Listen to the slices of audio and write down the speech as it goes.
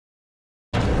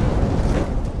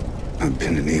I've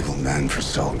been an evil man for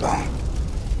so long,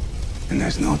 and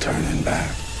there's no turning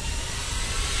back.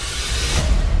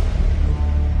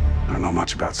 I don't know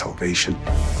much about salvation,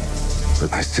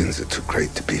 but my sins are too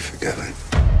great to be forgiven.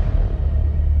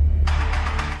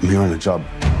 I'm here on a job.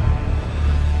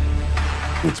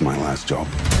 It's my last job.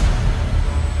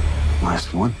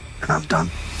 Last one, and I'm done.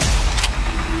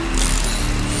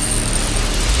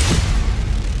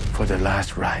 For the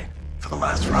last ride. For the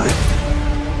last ride.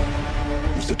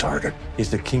 Who's the target? He's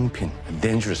the kingpin, a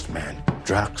dangerous man.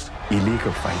 Drugs,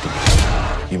 illegal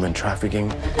fighting, human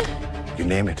trafficking, you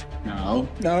name it. No.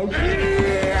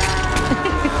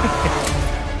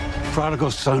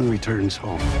 Prodigal son returns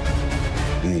home.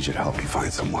 I need you to help me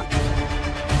find someone.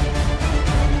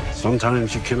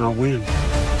 Sometimes you cannot win.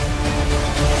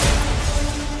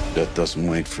 Death doesn't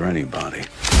wait for anybody.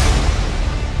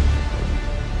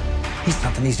 He's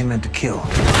not an easy man to kill.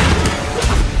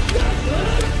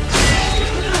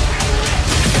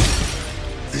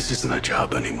 This isn't a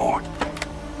job anymore.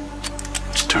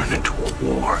 It's turned into a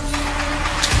war.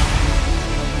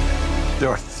 There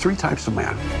are 3 types of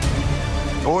man.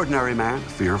 Ordinary man,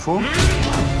 fearful.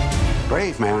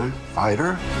 Brave man,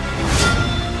 fighter.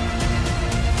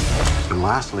 And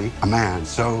lastly, a man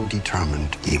so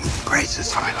determined he embraces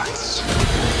silence.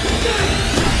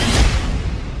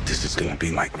 This is gonna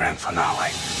be my grand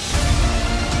finale.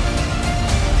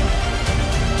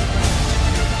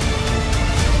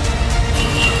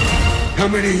 How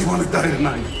many of you want to die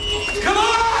tonight?